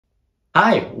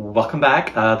Hi, welcome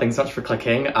back. Thanks so much for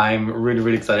clicking. I'm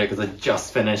really excited because I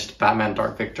just finished Batman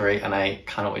Dark Victory and I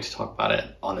cannot wait to talk about it.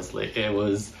 Honestly, it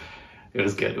was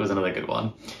good. It was another good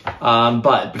one.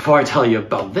 But before I tell you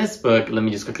about this book, let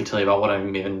me just quickly tell you about what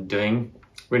I'm even doing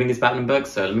reading these Batman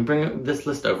books. So let me bring this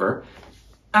list over.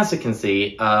 As you can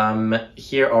see,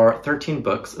 here are 13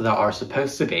 books that are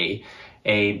supposed to be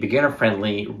a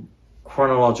beginner-friendly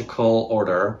chronological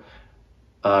order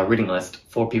reading list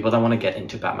for people that want to get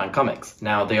into Batman comics.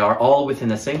 Now, they are all within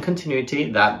the same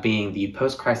continuity, that being the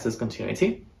post-crisis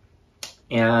continuity.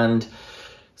 And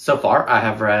so far, I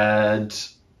have read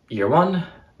Year One,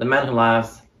 The Man Who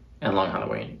Laughs, and Long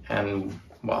Halloween. And,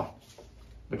 well,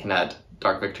 we can add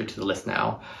Dark Victory to the list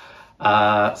now.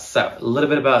 So, a little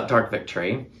bit about Dark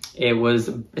Victory.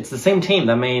 It's the same team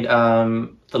that made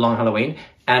The Long Halloween,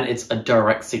 and it's a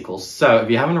direct sequel. So, if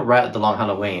you haven't read The Long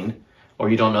Halloween, or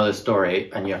you don't know the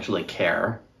story and you actually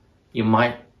care,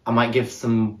 I might give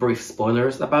some brief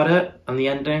spoilers about it and the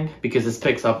ending, because this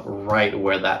picks up right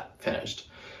where that finished.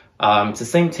 It's the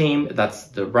same team. That's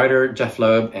the writer Jeph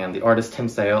Loeb and the artist Tim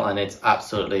Sale, and it's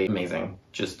absolutely amazing.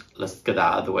 Just let's get that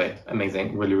out of the way.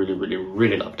 Amazing.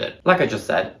 Really loved it. Like I just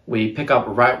said, we pick up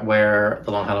right where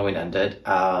The Long Halloween ended,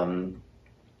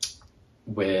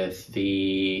 with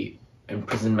the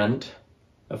imprisonment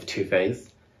of Two-Face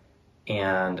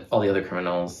and all the other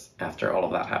criminals after all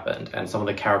of that happened. And some of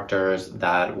the characters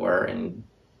that were in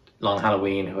Long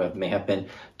Halloween who may have been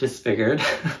disfigured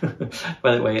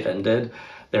by the way it ended,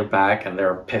 they're back and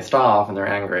they're pissed off and they're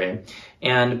angry.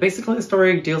 And basically the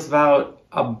story deals about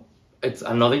it's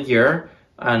another year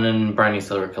and a brand new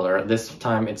serial killer. This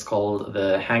time it's called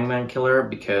the Hangman Killer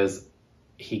because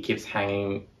he keeps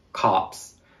hanging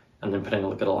cops and then putting a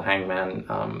little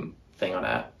hangman thing on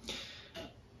it.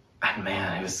 And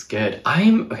man, it was good.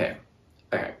 Okay.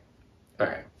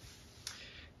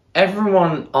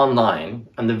 Everyone online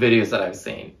and the videos that I've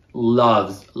seen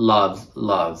loves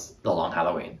The Long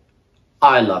Halloween.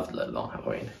 I loved The Long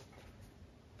Halloween.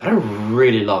 But I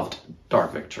really loved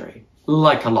Dark Victory.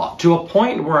 Like a lot. To a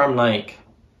point where I'm like,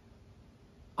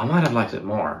 I might have liked it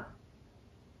more.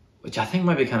 Which I think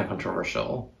might be kind of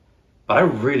controversial. But I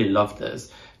really loved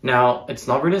this. Now, it's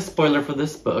not really a spoiler for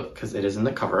this book because it is in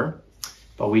the cover.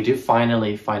 But we do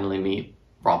finally meet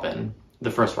Robin, the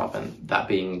first Robin, that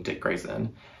being Dick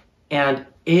Grayson. And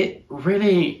it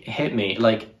really hit me.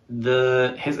 Like,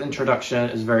 his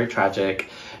introduction is very tragic,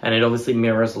 and it obviously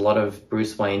mirrors a lot of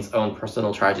Bruce Wayne's own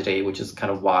personal tragedy, which is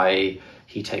kind of why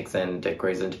he takes in Dick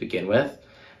Grayson to begin with.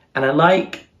 And I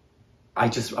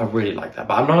really like that.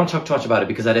 But I'm not going to talk too much about it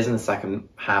because that is in the second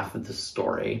half of the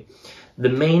story. The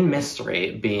main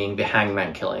mystery being the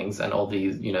Hangman killings and all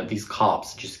these, these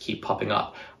cops just keep popping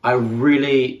up. I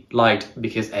really liked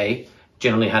because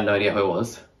generally had no idea who it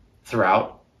was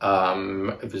throughout.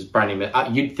 It was brand new.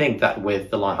 You'd think that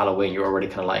with The Long Halloween, you're already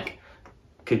kind of like,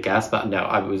 could guess, but no,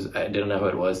 I didn't know who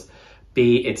it was.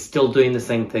 B, it's still doing the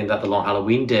same thing that The Long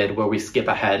Halloween did, where we skip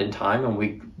ahead in time and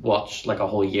we watch like a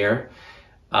whole year.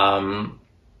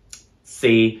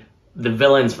 C, the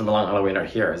villains from The Long Halloween are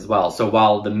here as well. So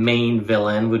while the main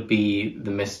villain would be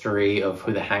the mystery of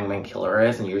who the Hangman Killer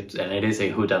is, and it is a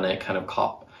whodunit kind of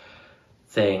cop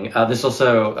thing. There's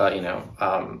also, I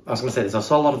was going to say, there's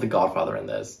also a lot of The Godfather in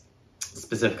this.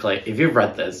 Specifically, if you've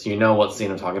read this, you know what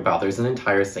scene I'm talking about. There's an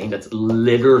entire scene that's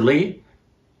literally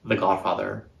The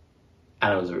Godfather,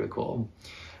 and it was really cool.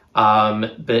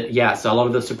 But yeah, so a lot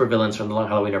of the supervillains from The Long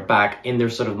Halloween are back in their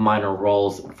sort of minor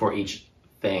roles for each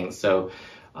thing. So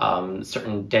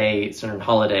certain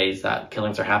holidays that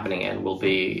killings are happening in will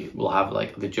have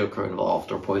like the Joker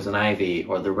involved or Poison Ivy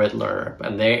or the Riddler,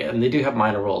 and they do have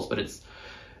minor roles, but it's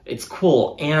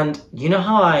cool. And you know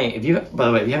how by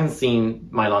the way, if you haven't seen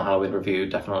my Long Halloween review,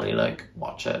 definitely like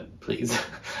watch it, please.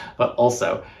 But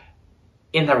also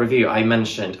in that review, I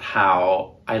mentioned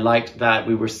how I liked that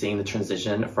we were seeing the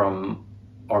transition from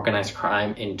organized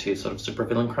crime into sort of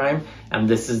supervillain crime, and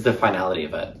this is the finality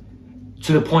of it.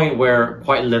 To the point where,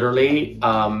 quite literally,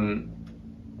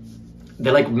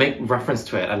 they like make reference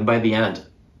to it, and by the end,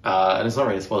 and it's not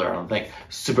really a spoiler, I don't think,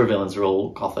 supervillains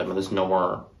rule Gotham, and there's no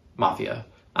more mafia.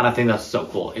 And I think that's so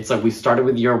cool. It's like we started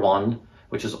with Year One,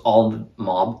 which is all the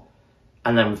mob,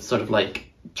 and then we've sort of like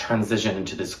transitioned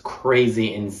into this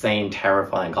crazy, insane,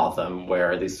 terrifying Gotham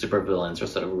where these supervillains are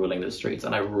sort of ruling the streets,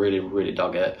 and I really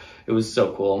dug it. It was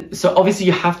so cool. So obviously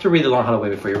you have to read The Long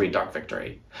Halloween before you read Dark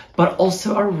Victory. But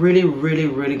also I really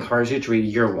encourage you to read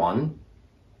Year One.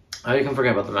 You can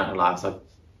forget about The Man Who Laughs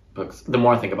books. The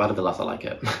more I think about it, the less I like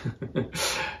it.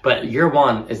 But Year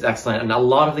One is excellent, and a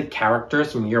lot of the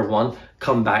characters from Year One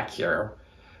come back here.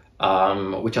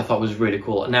 which I thought was really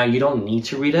cool. Now, you don't need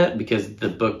to read it because the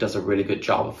book does a really good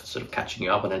job of sort of catching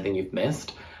you up on anything you've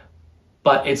missed.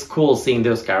 But it's cool seeing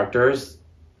those characters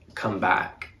come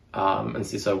back and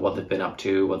see sort of what they've been up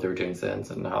to, what they were doing since,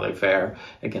 and how they fare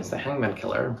against the Hangman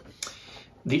Killer.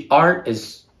 The art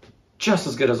is just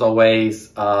as good as always.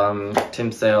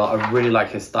 Tim Sale, I really like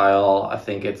his style. I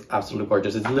think it's absolutely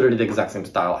gorgeous. It's literally the exact same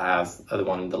style as the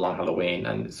one in The Long Halloween.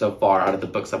 And so far, out of the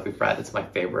books that we've read, it's my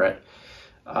favorite.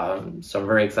 So I'm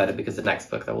very excited because the next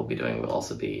book that we'll be doing will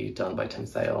also be done by Tim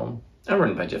Sale and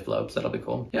written by Jeph Loeb, so that'll be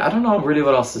cool. Yeah, I don't know really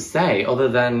what else to say other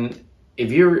than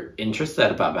if you're interested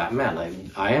about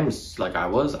Batman, I am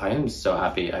so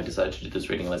happy I decided to do this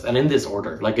reading list. And in this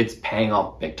order, like, it's paying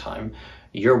off big time.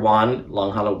 Year One,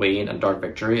 Long Halloween, and Dark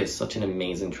Victory is such an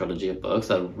amazing trilogy of books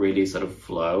that really sort of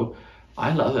flow.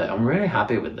 I love it. I'm really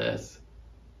happy with this.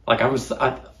 Like,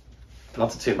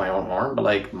 not to toot my own horn, but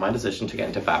like, my decision to get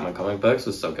into Batman comic books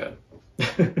was so good.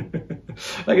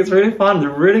 Like, it's really fun. They're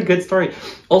really good story.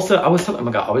 Also, I was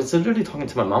literally talking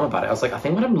to my mom about it. I was like, I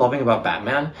think what I'm loving about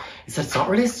Batman is that it's not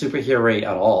really superhero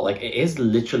at all. Like, it is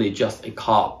literally just a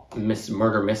cop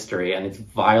murder mystery, and it's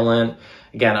violent.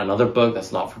 Again, another book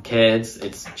that's not for kids.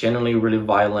 It's generally really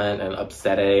violent and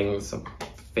upsetting. Some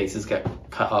faces get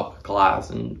cut up, glass,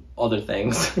 and other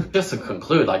things. Just to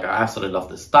conclude, like, I absolutely love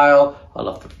the style. I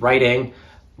love the writing.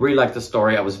 Really like the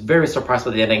story. I was very surprised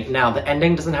by the ending. Now, the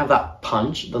ending doesn't have that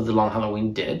punch that The Long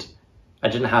Halloween did. I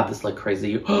didn't have this like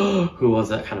crazy, who was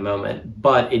that kind of moment.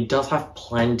 But it does have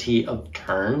plenty of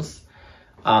turns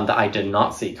that I did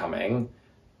not see coming.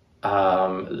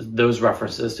 Those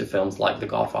references to films like The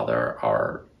Godfather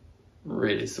are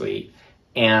really sweet.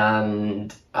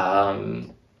 And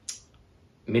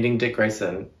meeting Dick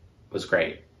Grayson was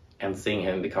great. And seeing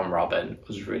him become Robin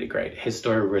was really great. His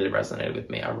story really resonated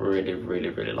with me. I really, really,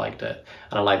 really liked it.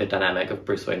 And I like the dynamic of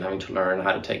Bruce Wayne having to learn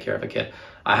how to take care of a kid.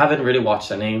 I haven't really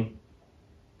watched any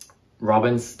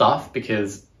Robin stuff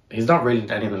because he's not really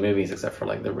in any of the movies except for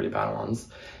like the really bad ones.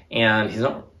 And he's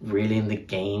not really in the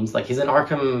games. Like, he's in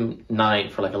Arkham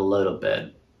Knight for like a little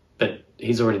bit, but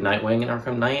he's already Nightwing in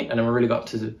Arkham Knight. And I never really got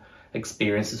to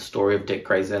experience the story of Dick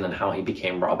Grayson and how he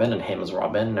became Robin and him as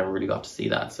Robin. And I really got to see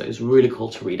that. So it's really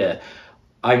cool to read it.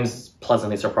 I'm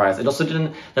pleasantly surprised. It also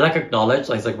didn't, they like acknowledge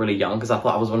like he's like really young, because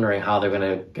I was wondering how they're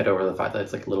going to get over the fact that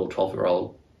it's like a little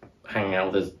 12-year-old hanging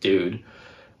out with this dude.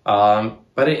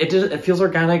 But it feels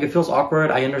organic, it feels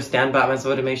awkward. I understand Batman's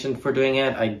motivation for doing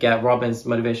it. I get Robin's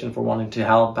motivation for wanting to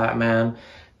help Batman.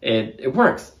 It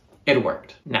works. It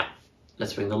worked. Now,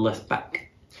 let's bring the list back.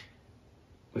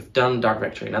 We've done Dark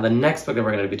Victory. Now, the next book that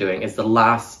we're going to be doing is the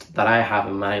last that I have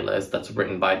in my list that's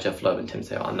written by Jeph Loeb and Tim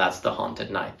Sale, and that's The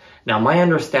Haunted Knight. Now, my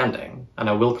understanding, and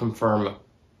I will confirm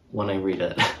when I read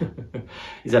it,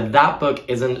 is that that book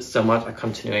isn't so much a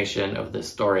continuation of this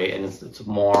story, and it's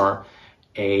more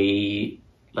a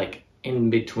like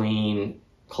in-between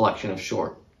collection of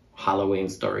short Halloween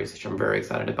stories, which I'm very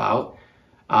excited about.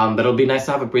 But it'll be nice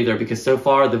to have a breather, because so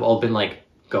far they've all been like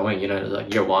going, you know,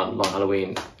 like Year One, Long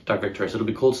Halloween, Dark Victory. So it'll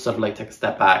be cool to sort of like take a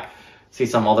step back, see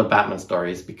some other Batman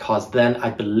stories, because then I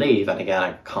believe, and again,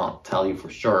 I can't tell you for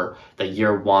sure, that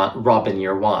Robin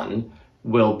Year One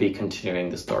will be continuing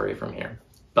the story from here.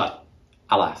 But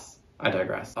alas, I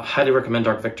digress. I highly recommend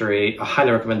Dark Victory. I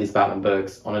highly recommend these Batman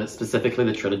books, specifically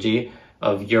the trilogy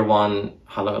of Year One,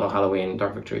 Long Halloween,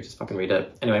 Dark Victory. Just fucking read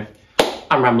it. Anyway,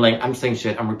 I'm rambling, I'm saying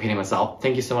shit, I'm repeating myself.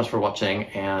 Thank you so much for watching,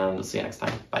 and I'll see you next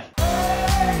time. Bye.